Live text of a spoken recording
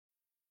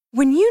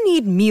When you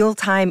need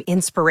mealtime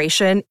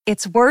inspiration,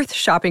 it's worth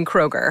shopping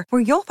Kroger,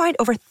 where you'll find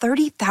over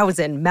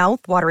 30,000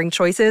 mouth-watering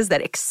choices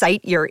that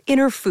excite your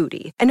inner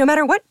foodie. And no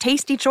matter what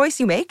tasty choice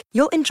you make,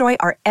 you'll enjoy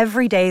our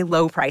everyday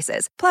low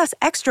prices, plus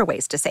extra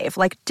ways to save,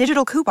 like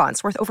digital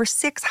coupons worth over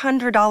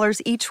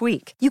 $600 each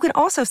week. You can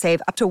also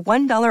save up to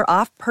 $1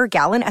 off per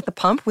gallon at the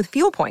pump with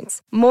fuel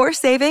points. More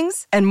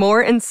savings and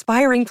more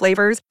inspiring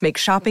flavors make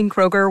shopping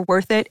Kroger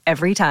worth it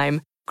every time.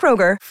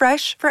 Kroger,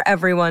 fresh for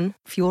everyone.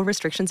 Fuel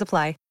restrictions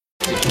apply.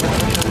 The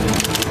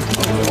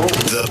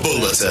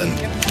Bulletin.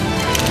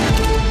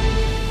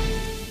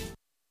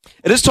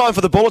 It is time for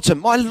the Bulletin.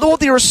 My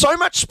lord, there is so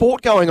much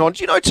sport going on.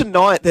 Do you know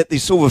tonight that the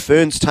Silver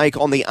Ferns take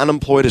on the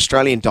unemployed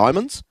Australian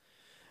Diamonds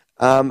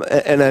in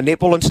a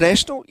Netball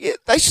International? Yeah,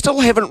 they still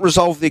haven't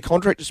resolved their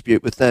contract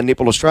dispute with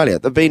Netball Australia.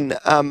 They've been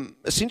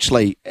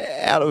essentially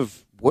out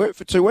of work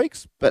for 2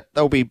 weeks, but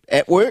they'll be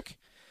at work.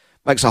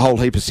 Makes a whole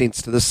heap of sense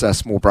to this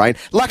small brain.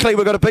 Luckily,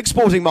 we've got a big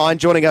sporting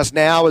mind joining us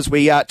now as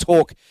we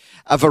talk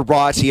a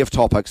variety of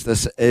topics.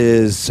 This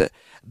is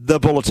the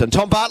Bulletin.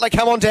 Tom Bartlett,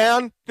 come on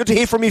down. Good to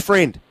hear from you,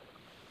 friend.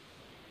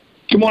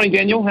 Good morning,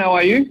 Daniel. How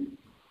are you?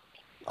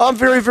 I'm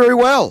very, very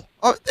well.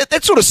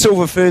 That sort of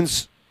Silver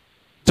Ferns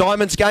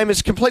Diamonds game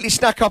has completely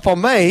snuck up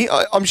on me.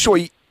 I'm sure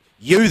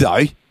you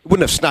though,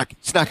 wouldn't have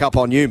snuck up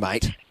on you,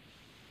 mate.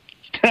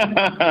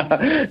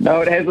 No,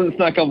 it hasn't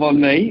snuck up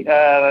on me.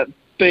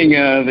 Being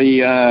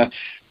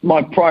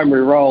my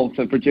primary role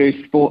to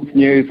produce sports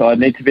news, I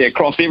need to be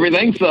across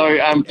everything. So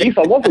yes,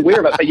 I was aware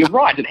of it, but you're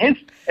right. It has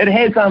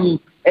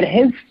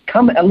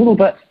come a little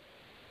bit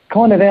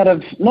kind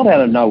of not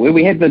out of nowhere.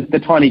 We had the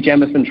Tiny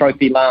Jamison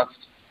Trophy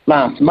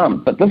last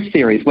month, but this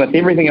series, with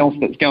everything else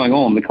that's going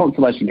on, the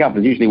Consolation Cup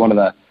is usually one of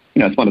the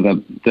it's one of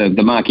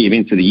the marquee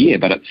events of the year,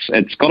 but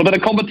it's got a bit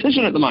of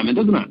competition at the moment,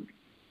 doesn't it?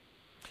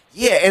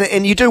 Yeah,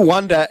 and you do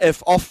wonder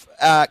if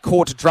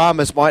off-court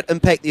dramas might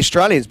impact the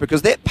Australians,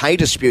 because that pay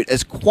dispute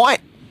is quite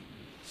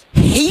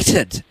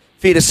heated,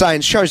 fair to say,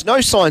 and shows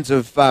no signs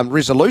of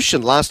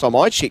resolution last time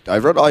I checked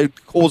over it.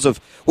 Cause of,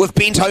 we've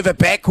bent over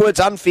backwards,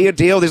 unfair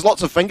deal, there's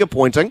lots of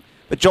finger-pointing,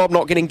 but job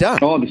not getting done.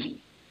 Oh,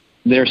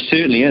 there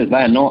certainly is.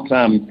 They're not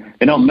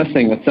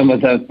missing with some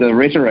of the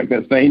rhetoric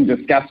that's been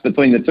discussed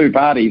between the two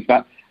parties,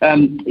 but,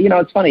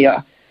 it's funny,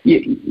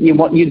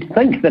 you'd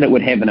think that it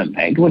would have an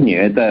impact, wouldn't you,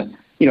 as a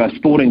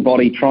sporting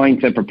body trying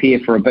to prepare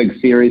for a big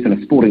series and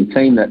a sporting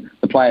team, that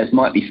the players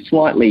might be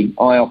slightly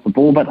eye off the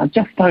ball, but I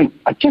just don't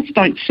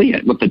see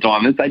it with the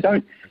Diamonds.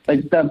 They're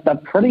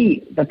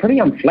pretty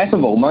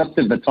unflappable most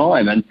of the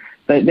time, and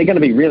they're going to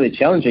be really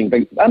challenging.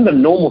 But under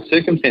normal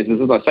circumstances,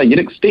 as I say, you'd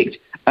expect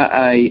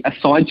a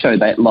sideshow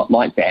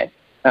like that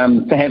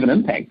to have an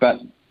impact,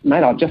 but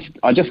mate, I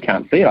just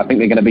can't see it. I think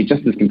they're going to be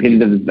just as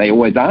competitive as they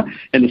always are,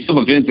 and the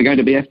Silver Ferns are going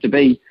to have to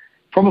be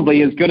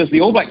probably as good as the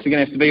All Blacks are going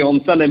to have to be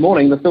on Sunday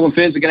morning. The Silver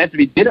Ferns are going to have to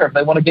be better if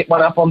they want to get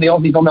one up on the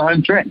Aussies on the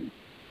home track.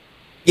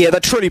 Yeah, they're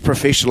truly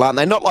professional, aren't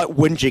they? Not like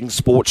whinging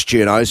sports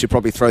journos who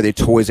probably throw their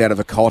toys out of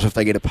a cot if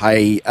they get a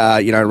pay,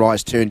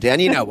 rise turned down.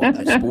 You know what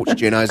those sports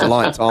journos are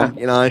like, Tom,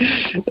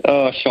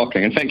 Oh,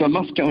 shocking. In fact, I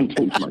must go and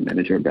talk to my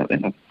manager about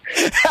that.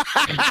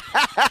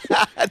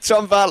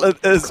 Tom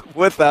Bartlett is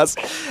with us.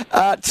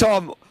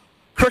 Tom,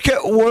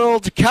 Cricket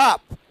World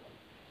Cup.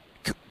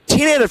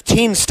 10 out of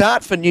 10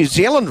 start for New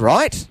Zealand,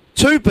 right?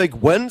 2 big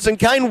wins, and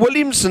Kane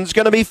Williamson's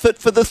going to be fit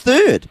for the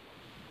third.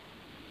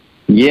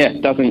 Yeah,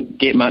 it doesn't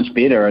get much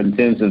better in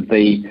terms of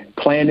the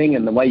planning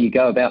and the way you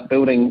go about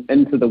building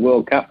into the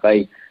World Cup.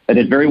 They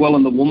did very well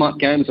in the warm-up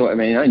games.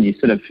 And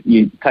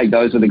you take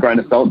those with a grain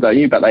of salt, don't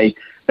you? But they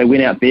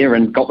went out there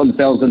and got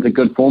themselves into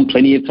good form.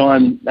 Plenty of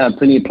time.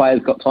 Plenty of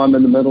players got time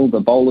in the middle. The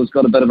bowlers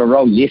got a bit of a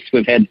roll. Yes,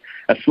 we've had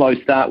a slow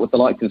start with the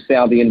likes of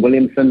Southee and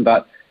Williamson,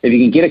 but if you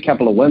can get a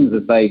couple of wins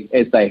as they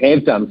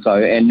have done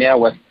so, and now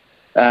with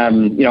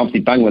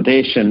obviously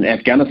Bangladesh and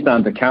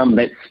Afghanistan to come,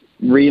 that's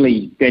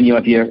really, Daniel,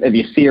 if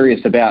you're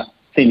serious about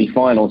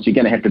semi-finals, you're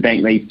going to have to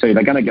bank these two.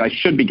 They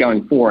should be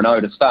going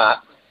 4-0 to start,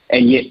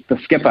 and yet the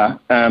skipper,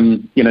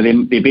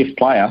 their best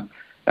player,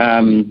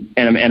 and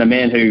a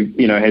man who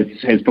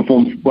has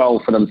performed well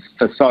for them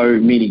for so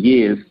many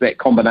years. That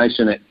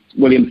combination at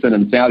Williamson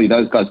and Southee,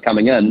 those guys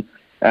coming in.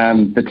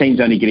 The team's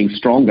only getting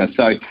stronger.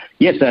 So,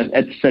 yes,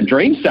 it's a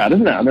dream start,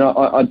 isn't it? I mean,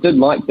 I did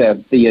like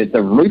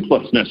the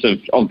ruthlessness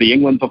of the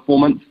England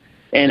performance,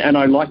 and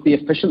I like the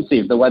efficiency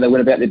of the way they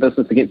went about their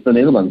business against the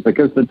Netherlands,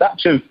 because the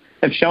Dutch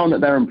have shown that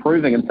they're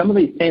improving, and some of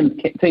these teams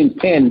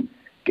can,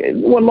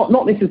 well,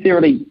 not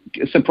necessarily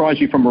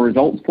surprise you from a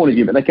results point of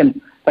view, but they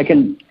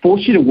can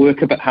force you to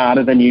work a bit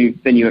harder than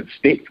you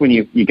expect when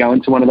you go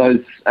into one of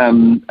those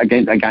a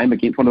game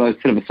against one of those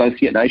sort of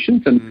associate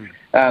nations. And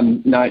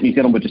no, New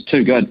Zealand were just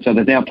too good, so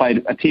they've now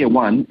played a tier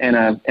 1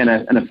 and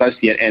an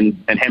associate and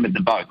hammered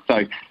them both.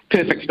 So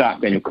perfect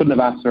start, Daniel. Couldn't have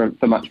asked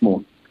for much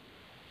more.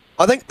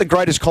 I think the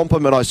greatest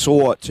compliment I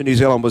saw to New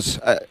Zealand was,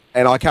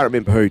 and I can't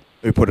remember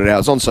who put it out, it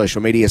was on social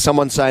media,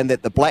 someone saying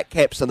that the Black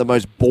Caps are the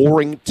most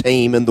boring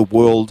team in the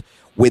world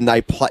when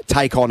they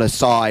take on a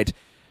side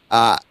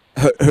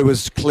who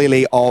is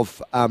clearly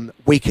of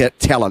weaker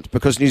talent,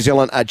 because New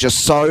Zealand are just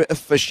so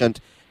efficient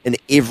in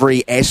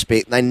every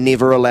aspect. They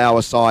never allow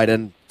a side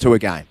into a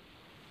game.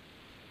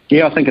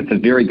 Yeah, I think it's a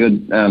very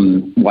good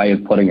way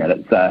of putting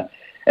it.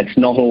 It's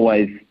not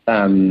always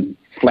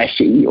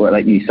flashy, or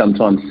like you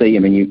sometimes see. I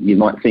mean, you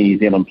might see New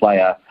Zealand play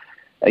a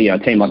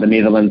team like the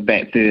Netherlands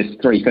bat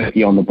first,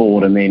 350 on the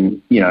board, and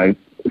then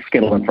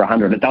skittle in for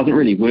 100. It doesn't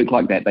really work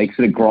like that. They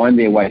sort of grind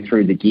their way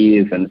through the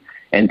gears, and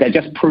they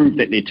just prove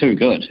that they're too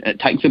good. It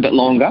takes a bit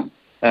longer,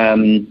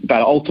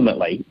 but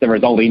ultimately the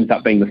result ends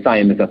up being the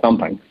same as a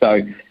thumping.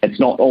 So it's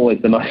not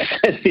always the most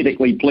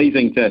aesthetically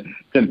pleasing to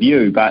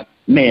view, but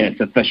man, it's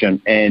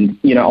efficient. And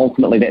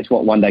ultimately that's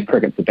what one-day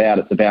cricket's about.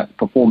 It's about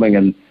performing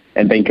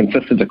and being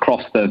consistent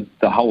across the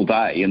whole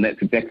day, and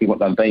that's exactly what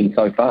they've been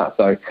so far.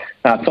 So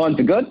signs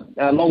are good.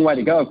 A long way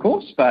to go, of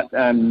course, but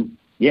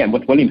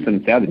with Williamson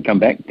and Southey to come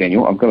back,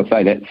 Daniel, I've got to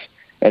say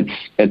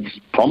it's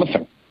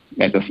promising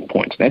at this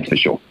point, that's for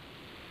sure.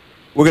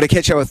 We're going to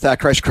catch up with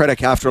Crash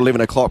Craddock after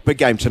 11 o'clock. Big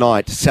game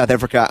tonight. South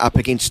Africa up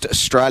against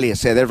Australia.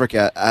 South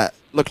Africa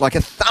looked like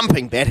a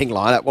thumping batting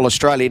lineup, while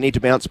Australia need to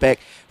bounce back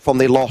from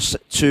their loss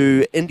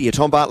to India.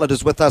 Tom Bartlett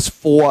is with us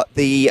for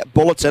the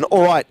Bulletin.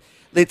 All right,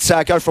 let's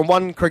go from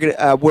one cricket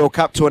World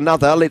Cup to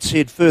another. Let's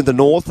head further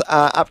north,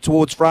 up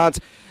towards France.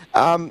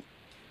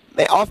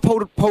 I've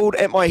pulled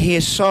at my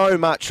hair so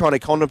much trying to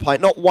contemplate,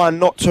 not one,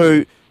 not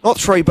two, not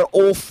three, but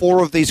all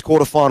four of these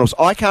quarterfinals.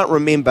 I can't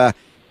remember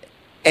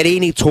at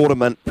any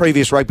tournament,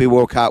 previous Rugby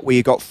World Cup, where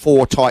you got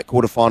four tight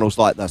quarterfinals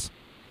like this.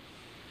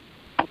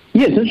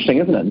 Yeah, it's interesting,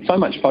 isn't it? So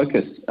much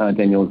focus,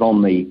 Daniel, is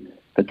on the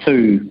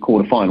two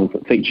quarterfinals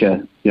that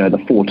feature,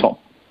 the four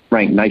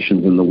top-ranked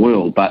nations in the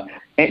world. But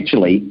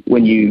actually,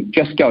 when you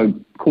just go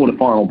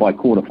quarterfinal by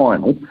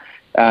quarterfinal,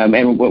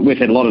 and we've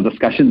had a lot of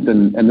discussions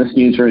in this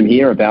newsroom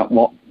here about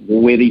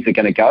where these are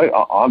going to go,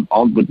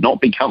 I would not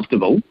be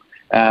comfortable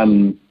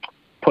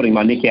putting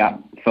my neck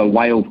out for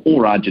Wales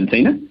or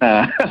Argentina.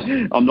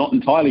 I'm not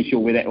entirely sure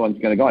where that one's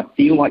going to go. I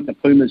feel like the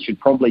Pumas should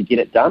probably get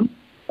it done.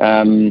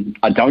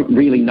 I don't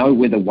really know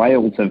whether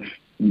Wales have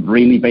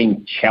really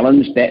been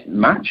challenged that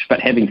much, but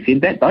having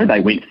said that, though, they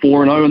went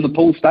 4-0 in the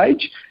pool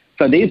stage.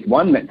 So there's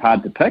one that's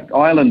hard to pick.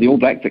 Ireland, the All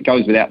Blacks, it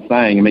goes without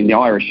saying. I mean, the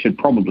Irish should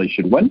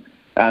win.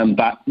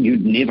 But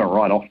you'd never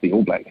write off the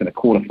All Blacks in a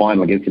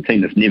quarter-final against a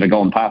team that's never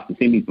gone past the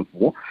semis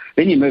before.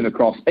 Then you move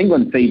across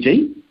England,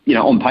 Fiji.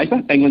 On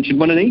paper, England should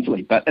win it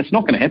easily. But it's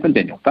not going to happen,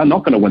 Daniel. They're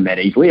not going to win that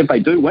easily. If they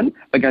do win,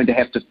 they're going to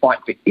have to fight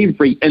for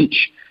every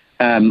inch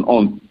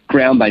of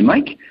ground they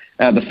make.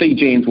 The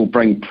Fijians will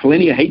bring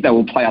plenty of heat. They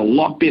will play a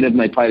lot better than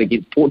they played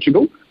against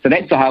Portugal. So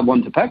that's a hard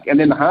one to pick. And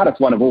then the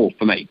hardest one of all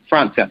for me,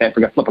 France, South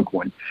Africa, flip a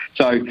coin.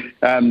 So,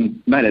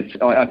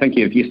 I think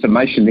your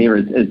summation there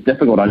is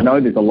difficult. I know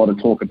there's a lot of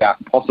talk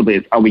about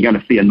possibly, are we going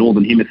to see a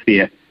Northern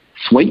Hemisphere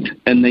sweep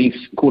in these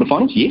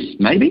quarterfinals? Yes,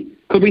 maybe.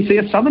 Could we see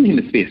a Southern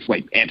Hemisphere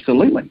sweep?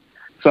 Absolutely.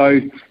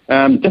 So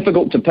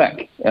difficult to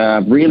pick,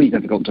 really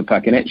difficult to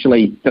pick. And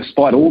actually,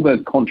 despite all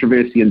the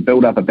controversy and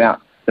build-up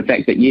about the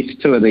fact that, yes,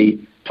 two of the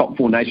top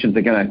four nations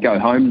are going to go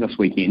home this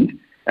weekend,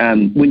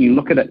 when you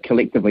look at it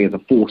collectively as a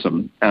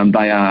foursome,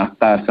 they are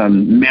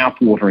some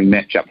mouth-watering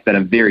matchups that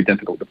are very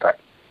difficult to pick.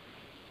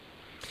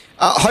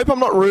 I hope I'm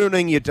not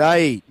ruining your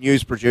day,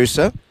 news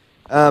producer,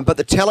 but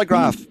the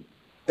Telegraph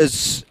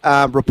is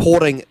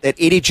reporting that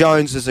Eddie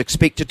Jones is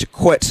expected to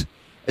quit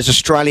as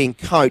Australian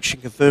coach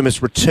and confirm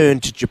his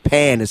return to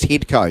Japan as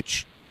head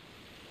coach.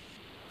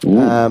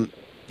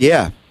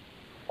 Yeah.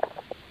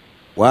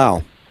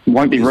 Wow.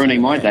 Won't be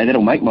ruining my day.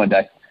 That'll make my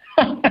day.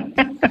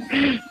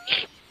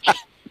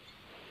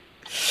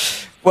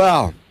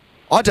 Well,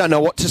 I don't know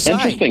what to say.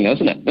 Interesting,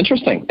 isn't it?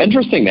 Interesting,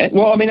 that.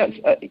 Well, I mean,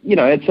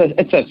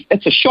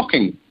 it's a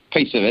shocking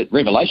piece of it,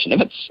 revelation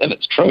if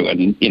it's true.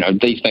 And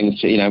these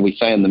things we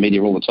say in the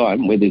media all the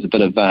time, where there's a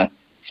bit of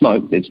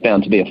smoke, there's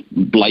bound to be a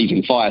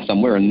blazing fire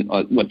somewhere. And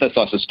with this,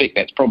 I suspect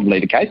that's probably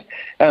the case.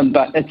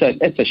 But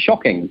it's a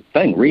shocking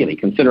thing, really,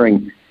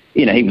 considering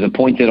he was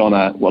appointed on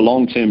a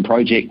long-term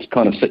project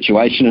kind of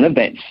situation. And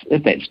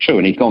if that's true,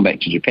 and he's gone back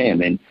to Japan,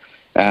 then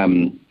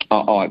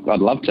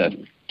I'd love to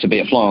be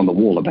a fly on the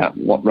wall about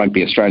what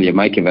Rugby Australia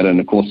make of it,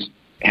 and of course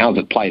how's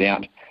it played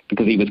out,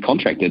 because he was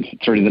contracted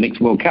through to the next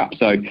World Cup.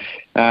 So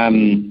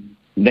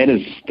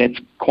that's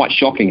quite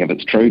shocking if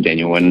it's true,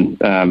 Daniel.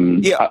 And I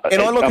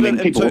look at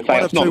it people will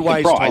say it's not a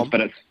surprise,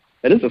 but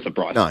it is a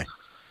surprise. No.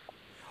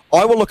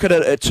 I will look at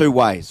it two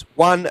ways.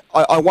 One,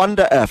 I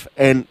wonder if,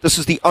 and this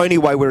is the only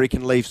way where he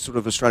can leave sort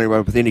of Australian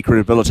rugby with any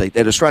credibility,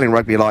 that Australian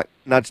rugby are like,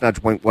 nudge,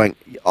 nudge, wink, wink,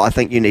 I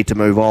think you need to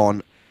move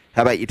on.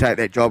 How about you take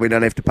that job, we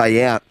don't have to pay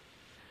you out.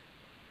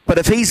 But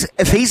if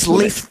he's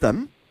left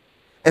them,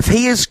 if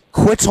he has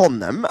quit on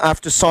them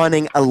after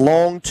signing a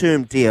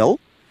long-term deal,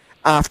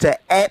 after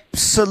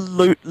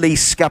absolutely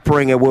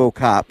scuppering a World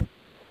Cup,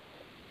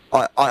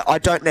 I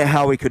don't know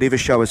how he could ever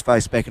show his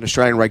face back in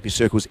Australian rugby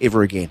circles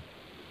ever again.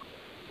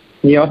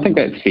 Yeah, I think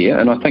that's fair,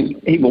 and I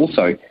think he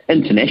also,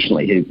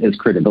 internationally, his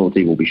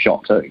credibility will be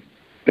shot too,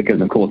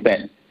 because of course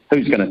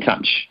who's going to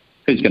touch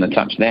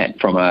that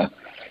from a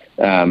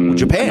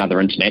Japan, another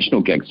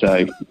international gig.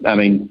 So I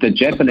mean, the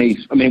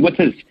Japanese, with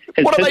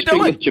his What are they history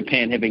doing? with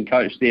Japan, having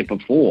coached there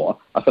before,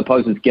 I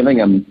suppose is giving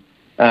him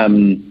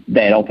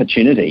that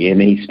opportunity.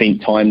 And he's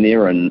spent time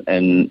there and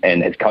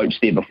has coached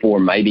there before.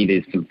 Maybe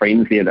there's some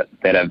friends there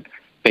that have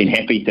been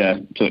happy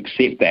to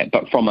accept that.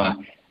 But from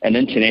an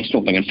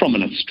international thing and from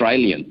an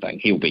Australian thing,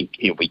 he'll be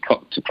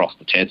cooked across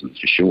the Tasman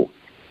for sure.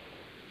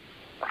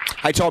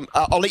 Hey, Tom,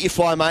 I'll let you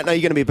fly, mate. I know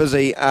you're going to be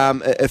busy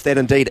if that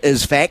indeed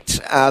is fact.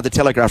 The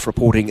Telegraph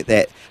reporting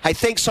that. Hey,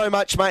 thanks so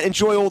much, mate.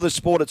 Enjoy all the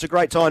sport. It's a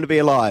great time to be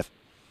alive.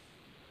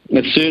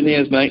 It certainly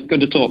is, mate. Good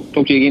to talk.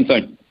 Talk to you again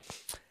soon.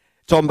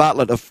 Tom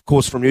Bartlett, of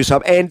course, from News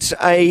Hub, and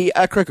a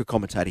cricket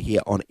commentator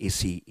here on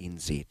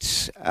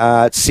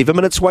SENZ. 7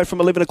 minutes away from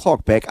 11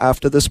 o'clock, back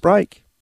after this break.